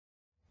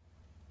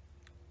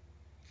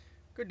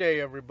Good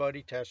day,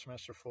 everybody.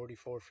 Taskmaster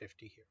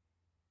 4450 here,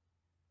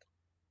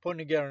 putting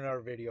together another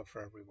video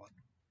for everyone.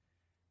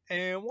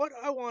 And what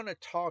I want to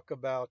talk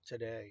about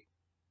today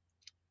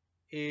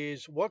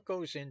is what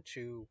goes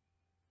into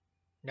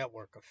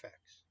network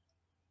effects.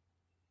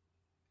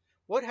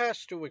 What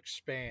has to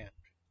expand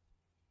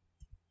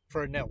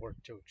for a network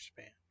to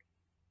expand?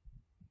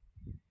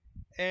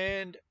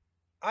 And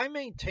I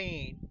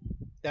maintain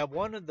that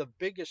one of the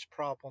biggest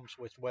problems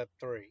with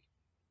Web3,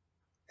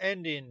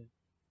 and in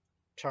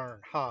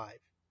turn Hive,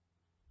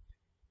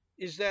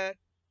 is that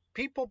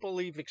people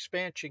believe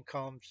expansion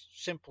comes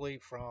simply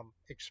from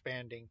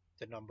expanding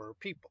the number of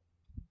people.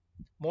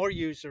 More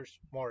users,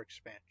 more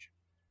expansion.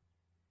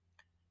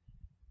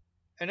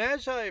 And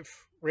as I've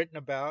written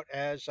about,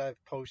 as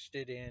I've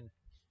posted in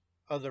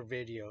other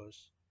videos,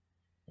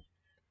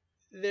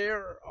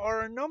 there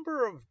are a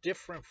number of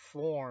different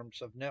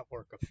forms of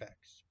network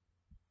effects.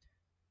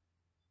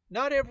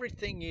 Not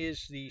everything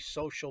is the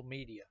social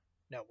media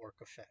network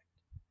effect.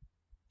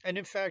 And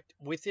in fact,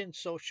 within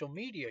social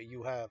media,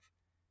 you have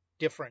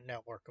different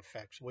network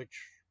effects,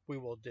 which we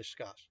will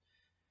discuss.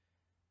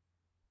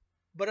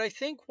 But I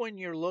think when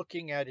you're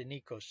looking at an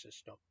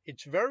ecosystem,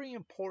 it's very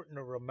important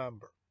to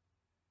remember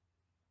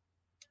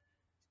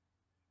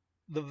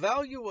the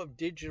value of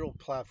digital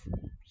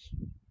platforms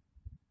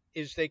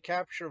is they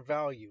capture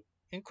value,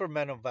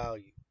 incremental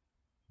value,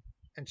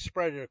 and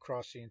spread it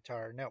across the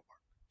entire network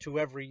to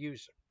every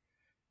user.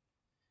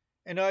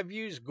 And I've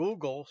used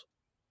Google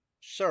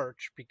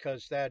search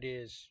because that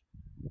is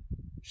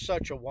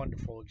such a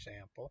wonderful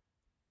example.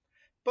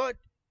 But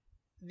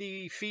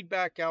the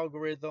feedback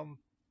algorithm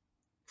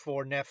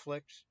for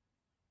Netflix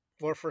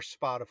or for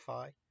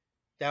Spotify,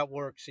 that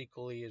works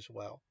equally as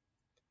well.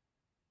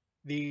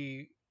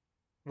 The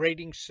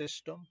rating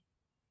system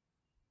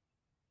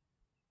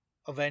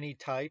of any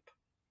type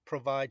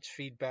provides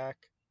feedback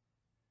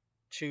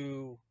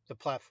to the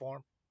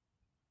platform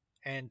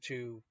and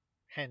to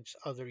hence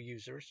other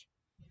users.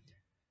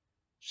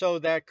 So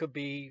that could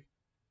be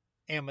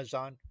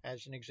Amazon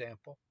as an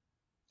example.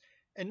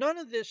 And none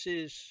of this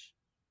is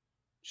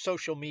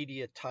social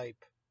media type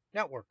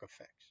network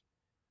effects.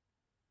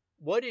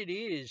 What it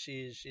is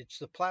it's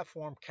the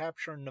platform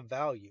capturing the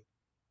value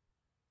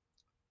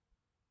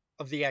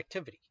of the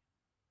activity.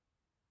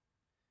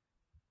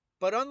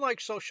 But unlike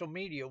social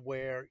media,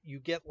 where you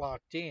get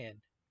locked in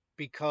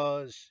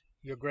because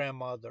your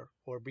grandmother,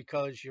 or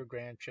because your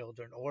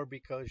grandchildren, or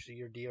because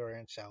your dear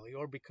Aunt Sally,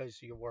 or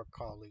because your work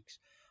colleagues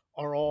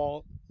are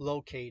all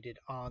located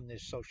on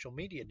this social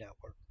media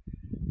network,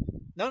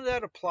 none of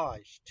that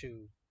applies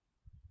to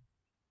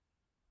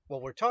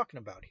what we're talking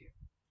about here.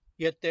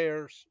 Yet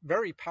there's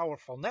very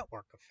powerful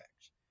network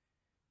effects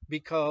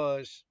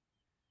because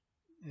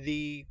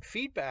the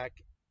feedback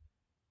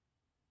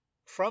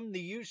from the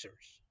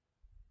users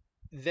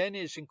then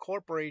is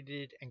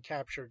incorporated and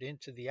captured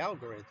into the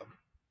algorithm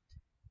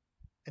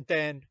and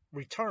then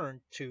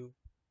returned to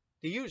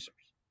the users.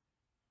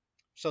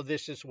 So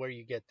this is where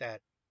you get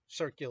that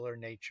circular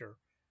nature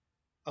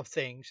of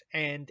things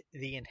and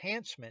the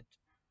enhancement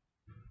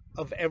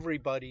of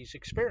everybody's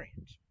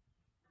experience.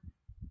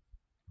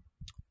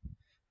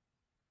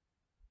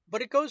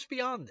 But it goes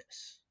beyond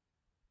this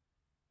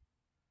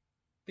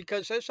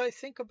because as I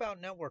think about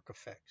network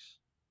effects,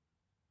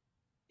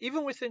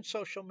 even within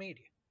social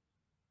media,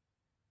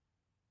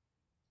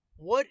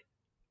 what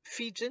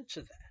feeds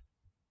into that?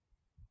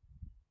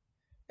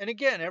 And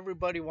again,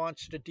 everybody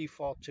wants to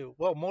default to,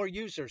 well, more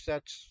users,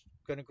 that's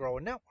going to grow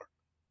a network.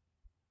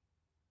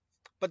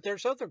 But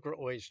there's other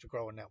ways to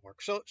grow a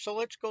network. So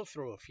let's go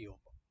through a few of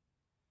them.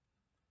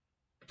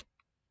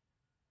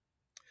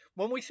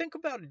 When we think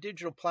about a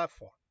digital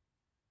platform,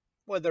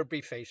 whether it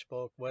be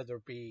Facebook, whether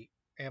it be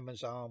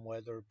Amazon,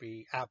 whether it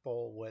be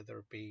Apple, whether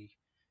it be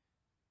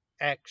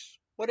X,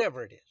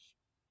 whatever it is,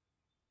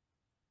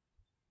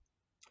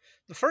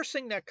 the first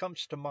thing that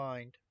comes to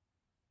mind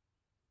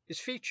is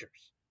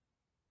features.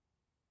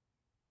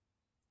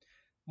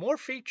 More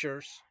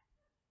features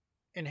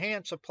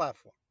enhance a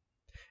platform.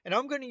 And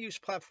I'm going to use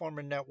platform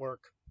and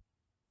network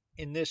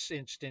in this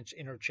instance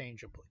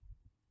interchangeably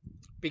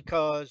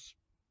because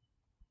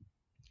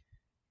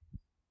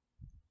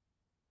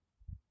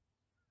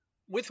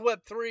with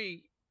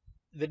Web3,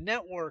 the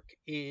network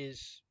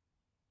is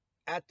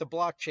at the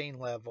blockchain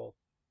level,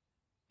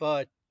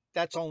 but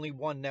that's only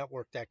one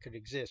network that could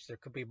exist. There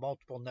could be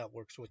multiple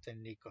networks within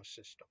an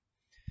ecosystem.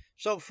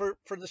 So for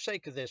the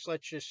sake of this,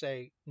 let's just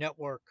say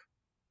network,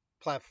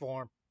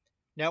 platform,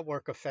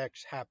 network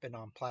effects happen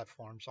on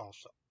platforms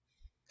also.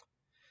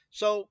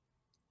 So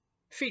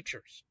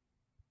features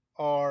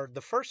are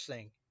the first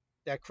thing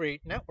that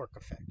create network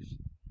effects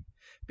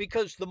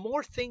because the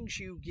more things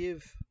you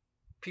give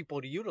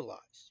people to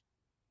utilize,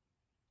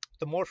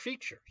 the more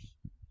features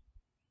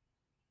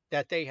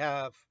that they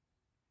have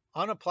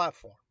on a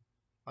platform,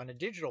 on a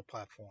digital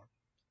platform,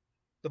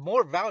 the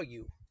more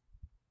value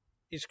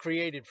is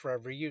created for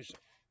every user.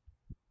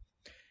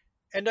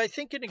 And I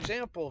think an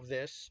example of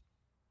this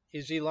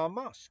is Elon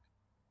Musk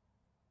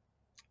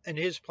and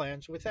his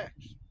plans with X.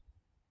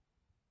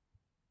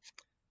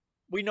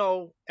 We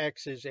know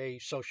X is a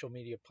social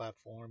media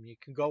platform. You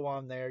can go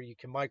on there, you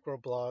can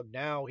microblog.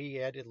 Now he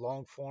added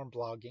long form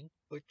blogging,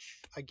 which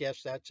I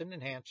guess that's an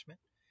enhancement.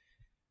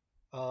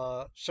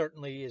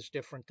 Certainly is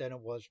different than it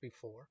was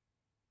before,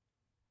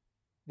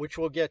 which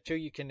we'll get to.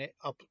 You can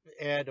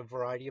add a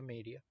variety of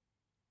media.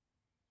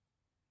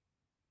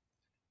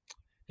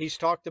 He's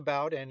talked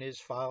about and is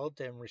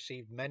filed and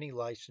received many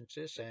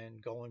licenses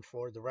and going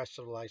for the rest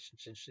of the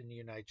licenses in the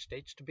United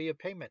States to be a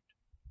payment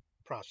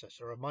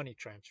processor, a money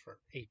transfer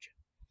agent,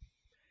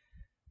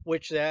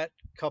 which that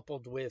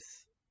coupled with,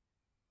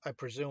 I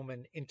presume,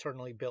 an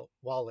internally built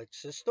wallet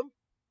system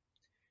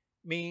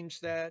means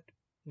that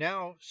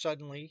now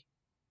suddenly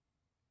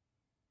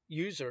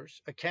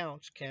users,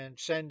 accounts can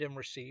send and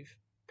receive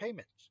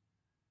payments.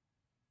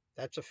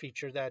 That's a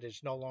feature that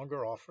is no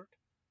longer offered,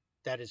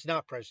 that is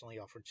not presently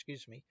offered,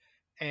 excuse me,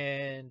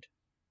 and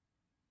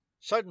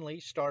suddenly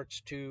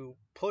starts to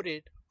put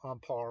it on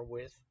par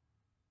with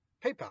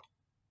PayPal.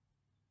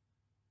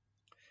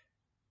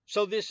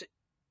 So this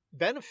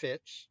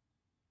benefits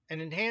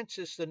and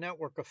enhances the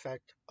network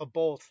effect of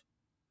both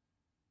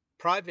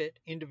private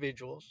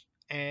individuals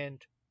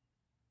and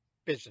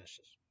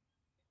businesses.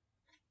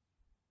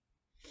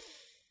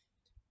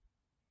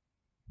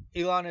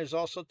 Elon has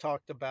also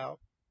talked about,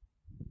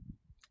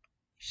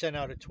 he sent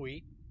out a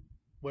tweet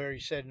where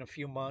he said in a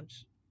few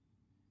months,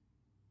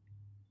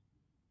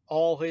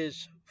 all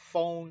his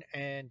phone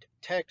and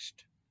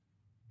text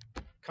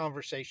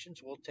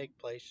conversations will take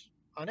place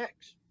on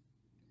X.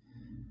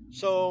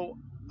 So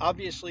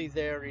obviously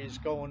there is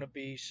going to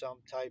be some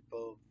type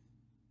of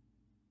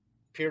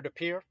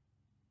peer-to-peer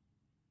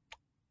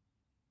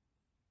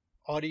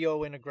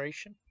audio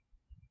integration.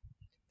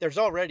 There's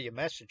already a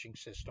messaging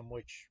system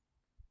which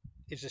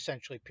is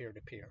essentially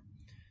peer-to-peer.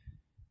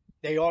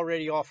 They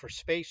already offer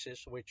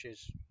Spaces, which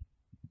is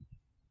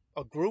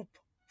a group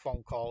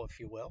phone call, if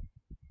you will.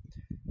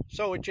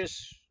 So it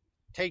just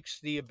takes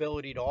the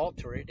ability to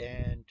alter it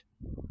and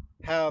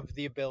have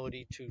the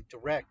ability to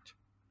direct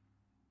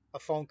a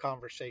phone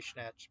conversation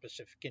at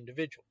specific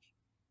individuals.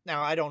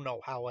 Now, I don't know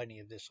how any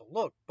of this will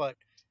look, but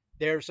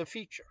there's a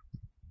feature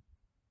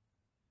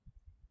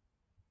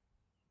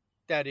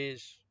that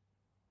is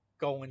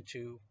going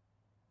to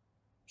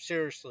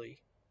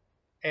seriously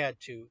add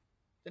to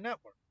the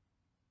network.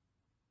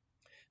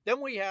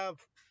 Then we have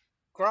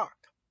Grok.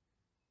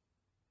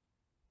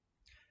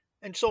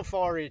 And so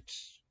far,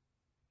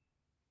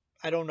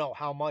 I don't know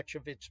how much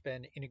of it's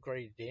been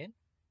integrated in.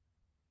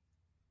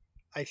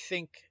 I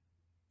think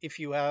if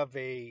you have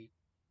a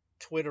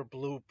Twitter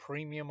Blue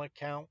premium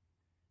account,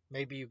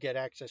 maybe you get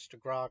access to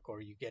Grok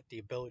or you get the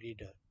ability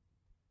to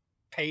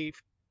pay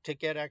to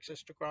get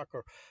access to Grok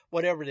or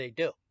whatever they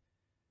do.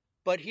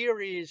 But here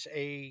is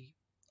a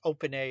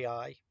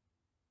OpenAI,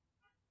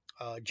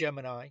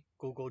 Gemini,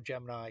 Google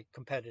Gemini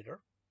competitor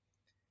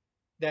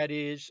that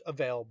is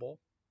available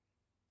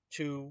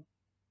to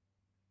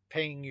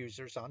paying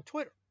users on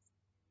Twitter.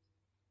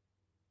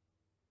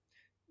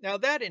 Now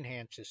that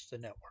enhances the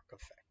network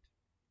effect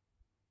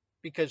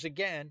because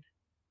again,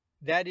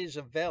 that is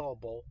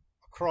available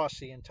across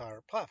the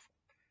entire platform.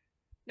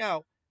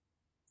 Now,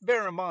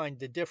 bear in mind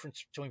the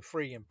difference between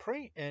free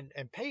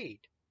and paid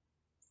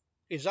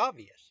is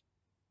obvious,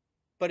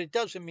 but it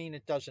doesn't mean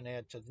it doesn't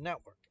add to the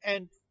network.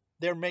 And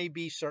there may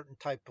be certain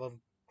type of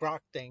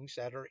Grok things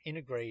that are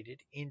integrated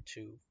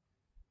into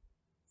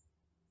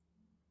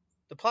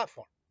the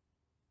platform.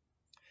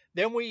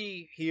 Then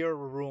we hear a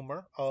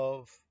rumor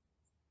of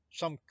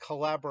some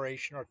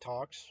collaboration or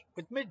talks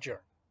with Midjourney,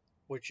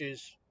 which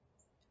is,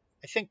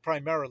 I think,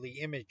 primarily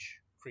image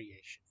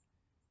creation.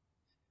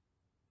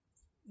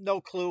 No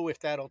clue if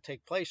that'll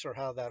take place or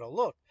how that'll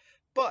look.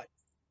 But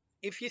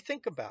if you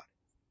think about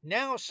it,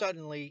 now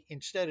suddenly,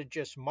 instead of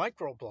just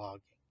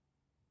microblogging,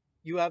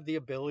 you have the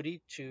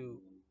ability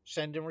to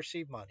send and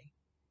receive money.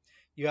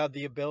 You have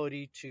the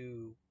ability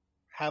to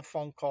have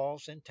phone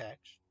calls and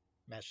text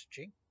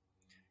messaging.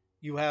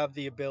 You have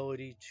the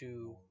ability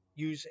to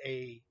use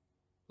a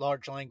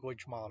large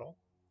language model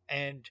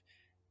and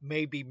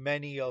maybe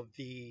many of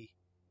the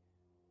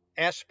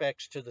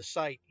aspects to the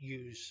site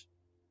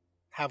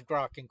have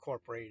Grok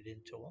incorporated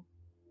into them.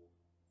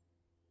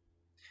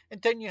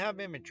 And then you have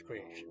image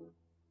creation.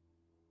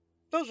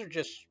 Those are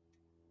just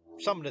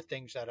some of the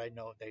things that I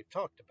know they've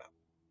talked about.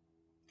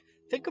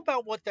 Think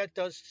about what that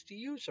does to the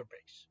user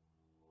base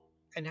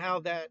and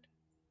how that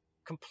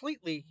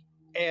completely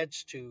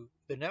adds to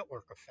the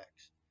network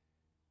effects,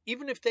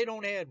 even if they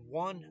don't add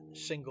one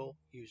single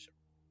user.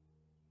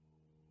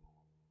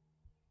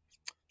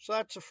 So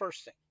that's the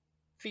first thing,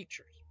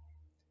 features.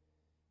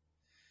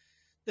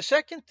 The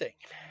second thing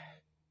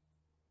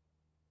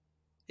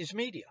is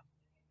media.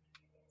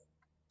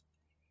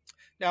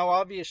 Now,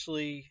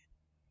 obviously,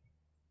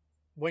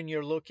 when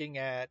you're looking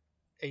at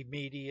a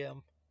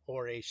Medium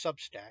or a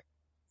Substack,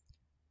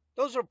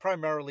 those are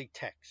primarily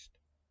text.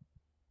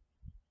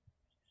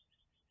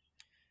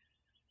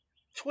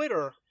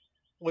 Twitter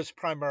was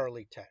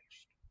primarily text.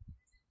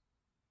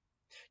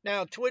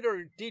 Now,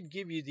 Twitter did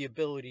give you the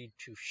ability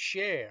to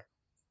share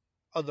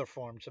other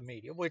forms of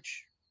media,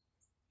 which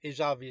is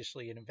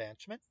obviously an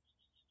advancement.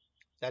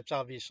 That's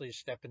obviously a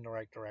step in the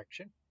right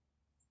direction.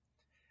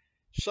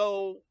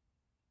 So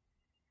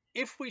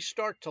if we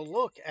start to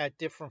look at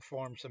different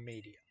forms of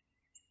media,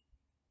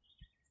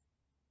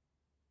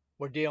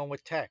 we're dealing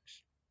with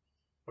text,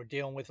 we're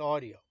dealing with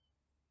audio,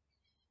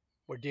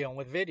 we're dealing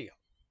with video.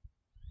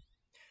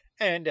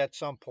 And at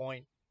some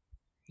point,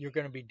 you're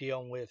going to be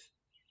dealing with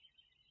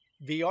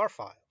VR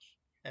files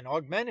and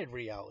augmented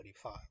reality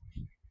files.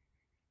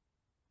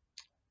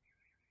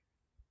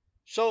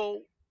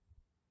 So,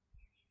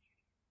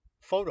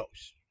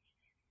 photos,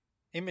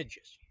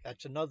 images,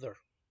 that's another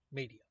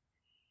media.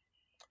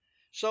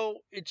 So,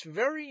 it's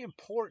very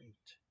important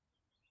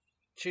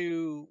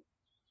to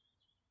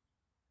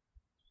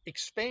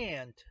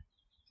expand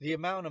the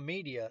amount of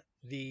media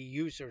the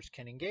users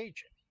can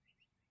engage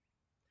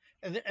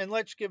in. And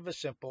let's give a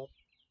simple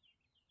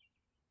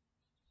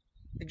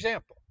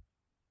example.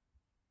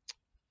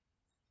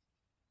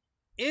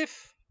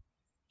 If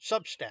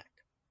Substack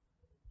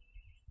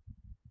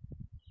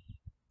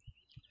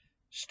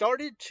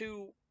started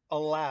to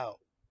allow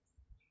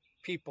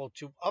people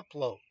to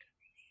upload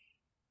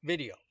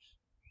videos,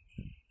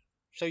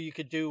 so you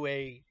could do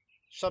a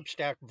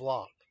Substack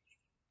vlog,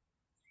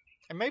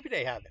 and maybe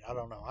they have it, I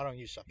don't know, I don't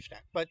use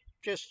Substack, but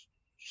just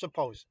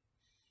suppose.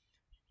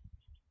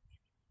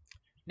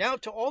 Now,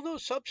 to all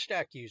those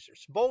Substack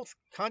users, both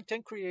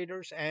content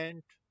creators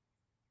and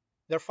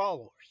their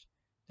followers,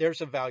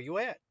 there's a value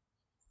add.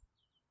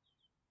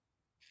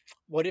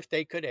 What if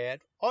they could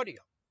add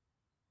audio?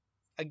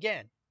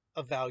 Again,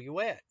 a value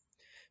add.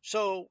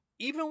 So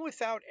even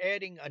without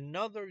adding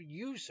another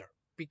user,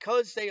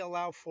 because they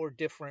allow for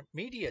different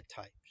media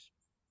types,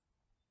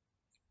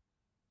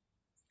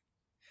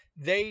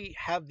 they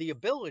have the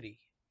ability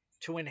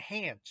to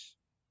enhance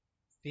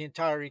the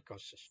entire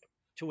ecosystem,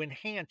 to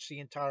enhance the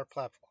entire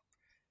platform.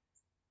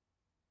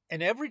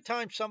 And every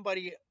time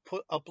somebody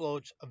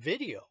uploads a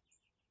video,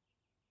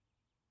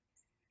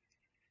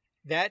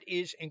 that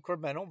is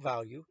incremental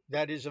value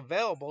that is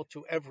available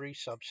to every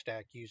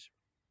Substack user.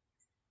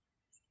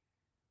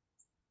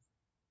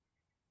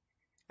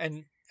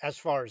 And as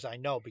far as I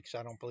know, because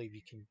I don't believe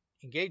you can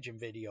engage in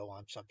video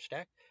on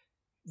Substack,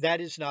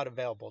 that is not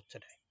available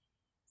today.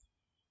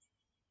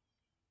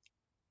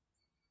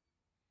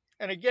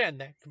 And again,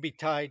 that could be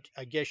tied,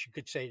 I guess you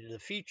could say, to the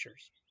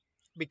features,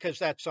 because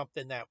that's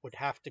something that would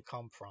have to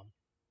come from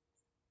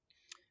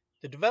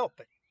the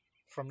development,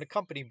 from the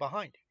company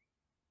behind it.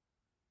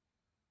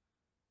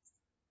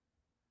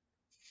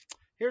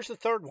 Here's the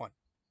third one,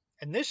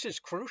 and this is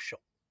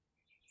crucial: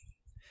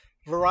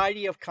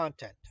 variety of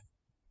content.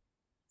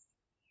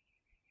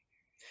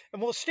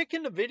 And we'll stick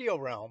in the video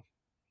realm,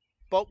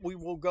 but we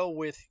will go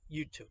with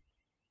YouTube,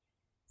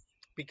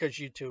 because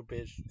YouTube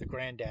is the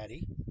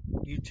granddaddy.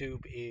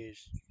 YouTube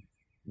is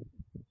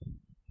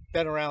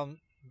been around,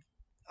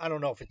 I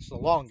don't know if it's the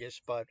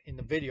longest, but in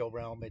the video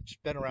realm, it's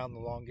been around the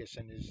longest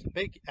and is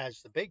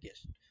the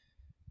biggest.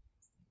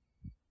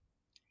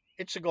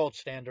 It's a gold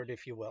standard,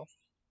 if you will.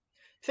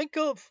 Think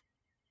of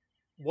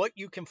what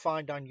you can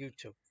find on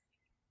YouTube.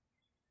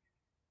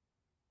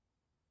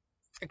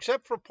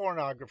 Except for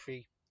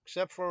pornography,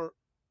 except for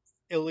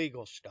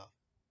illegal stuff.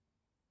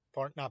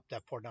 Not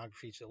that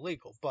pornography is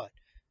illegal, but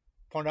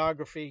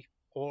pornography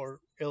or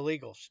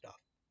illegal stuff.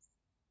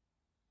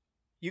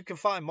 You can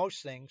find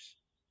most things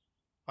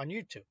on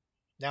YouTube.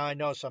 Now, I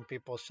know some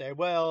people say,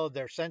 well,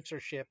 there's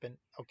censorship, and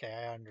okay,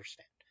 I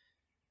understand.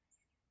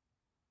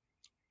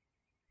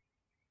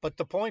 But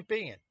the point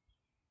being,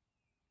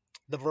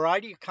 the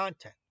variety of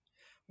content.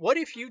 What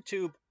if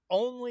YouTube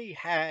only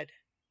had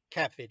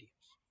cat videos?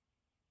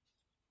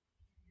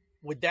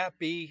 Would that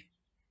be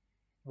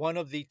one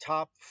of the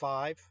top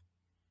 5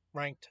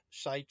 ranked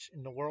sites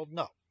in the world?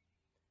 No.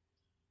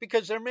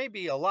 Because there may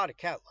be a lot of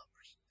cat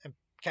lovers, and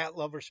cat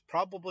lovers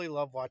probably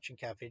love watching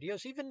cat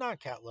videos. Even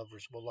non-cat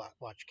lovers will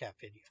watch cat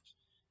videos,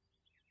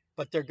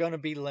 but they're going to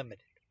be limited.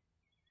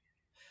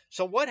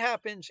 So what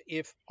happens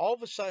if all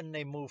of a sudden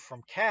they move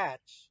from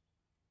cats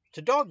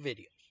to dog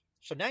videos?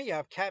 So now you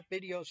have cat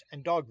videos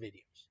and dog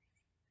videos.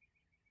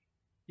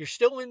 You're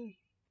still in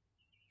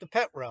the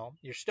pet realm.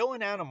 You're still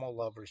in animal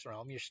lovers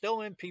realm. You're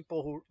still in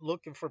people who are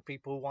looking for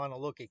people who want to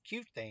look at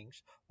cute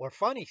things or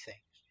funny things.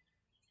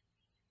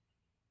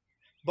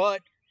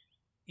 But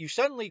you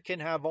suddenly can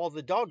have all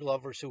the dog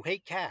lovers who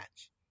hate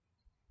cats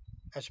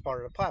as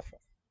part of the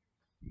platform.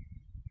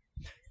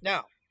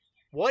 Now,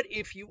 what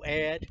if you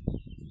add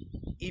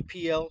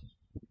EPL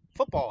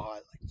football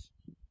highlights?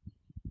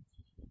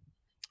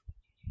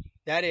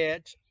 That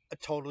adds a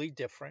totally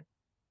different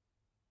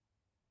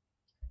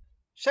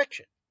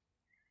section.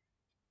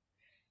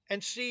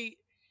 And see,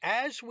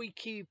 as we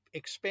keep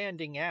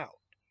expanding out,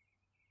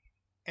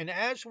 and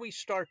as we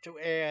start to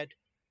add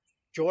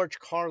George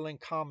Carlin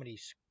comedy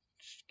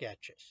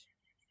sketches,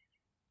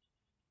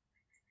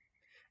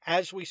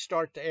 as we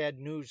start to add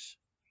news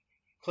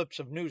clips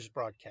of news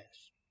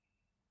broadcasts,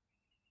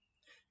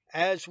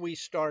 as we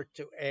start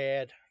to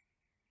add,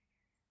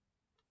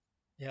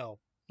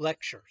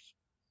 lectures,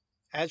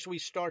 as we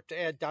start to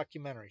add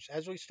documentaries,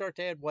 as we start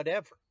to add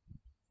whatever,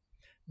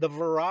 The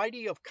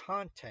variety of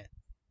content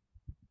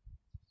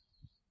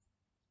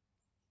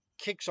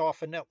kicks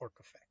off a network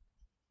effect.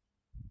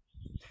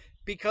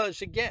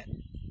 Because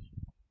again,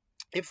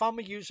 if I'm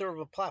a user of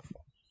a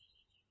platform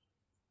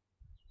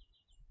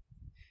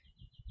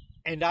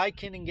and I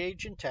can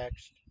engage in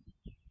text,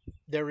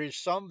 there is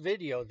some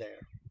video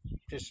there,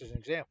 just as an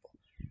example.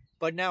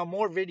 But now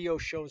more video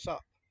shows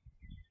up.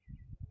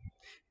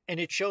 And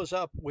it shows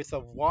up with a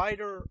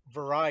wider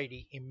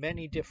variety in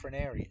many different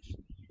areas.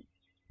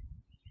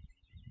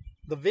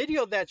 The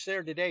video that's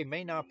there today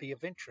may not be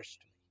of interest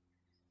to me.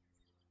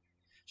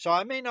 So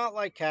I may not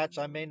like cats,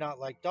 I may not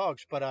like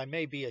dogs, but I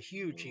may be a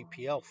huge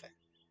EPL fan.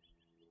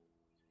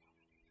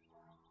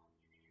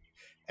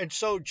 And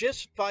so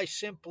just by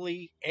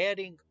simply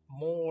adding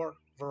more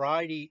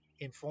variety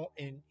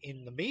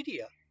in the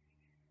media,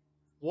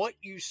 what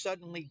you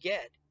suddenly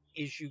get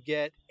is you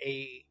get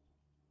a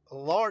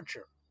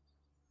larger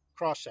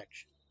cross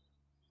section,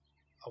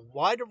 a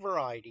wider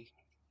variety,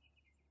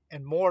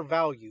 and more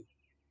value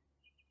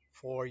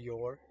for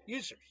your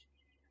users.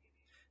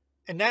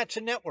 And that's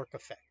a network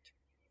effect.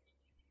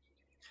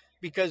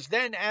 Because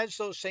then as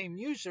those same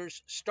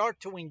users start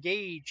to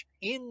engage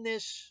in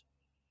this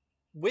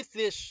with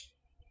this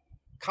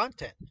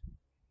content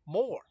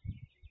more,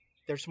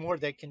 there's more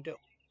they can do.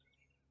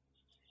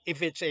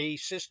 If it's a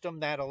system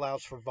that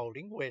allows for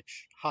voting,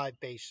 which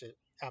Hive-based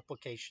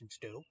applications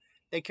do,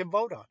 they can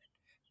vote on it.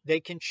 They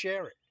can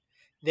share it.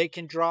 They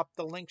can drop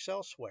the links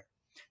elsewhere.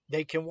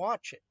 They can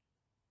watch it.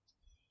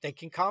 They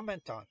can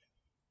comment on it.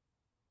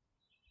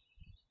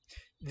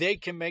 They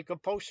can make a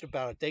post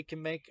about it. They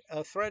can make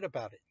a thread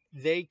about it.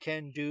 They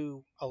can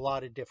do a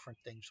lot of different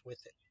things with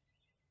it.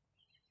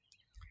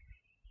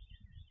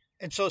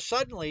 And so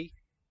suddenly,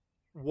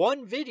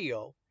 one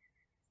video,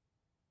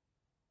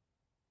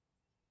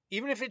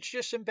 even if it's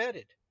just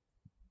embedded,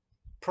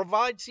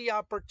 provides the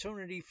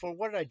opportunity for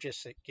what I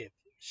just give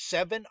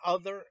 7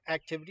 other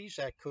activities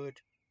that could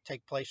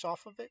take place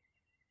off of it.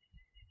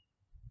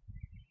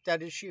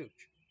 That is huge.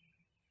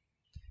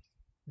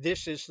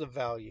 This is the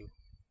value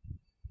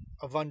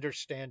of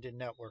understanding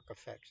network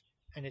effects.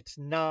 And it's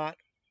not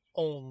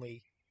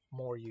only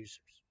more users.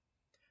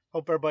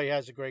 Hope everybody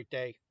has a great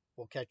day.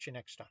 We'll catch you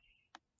next time.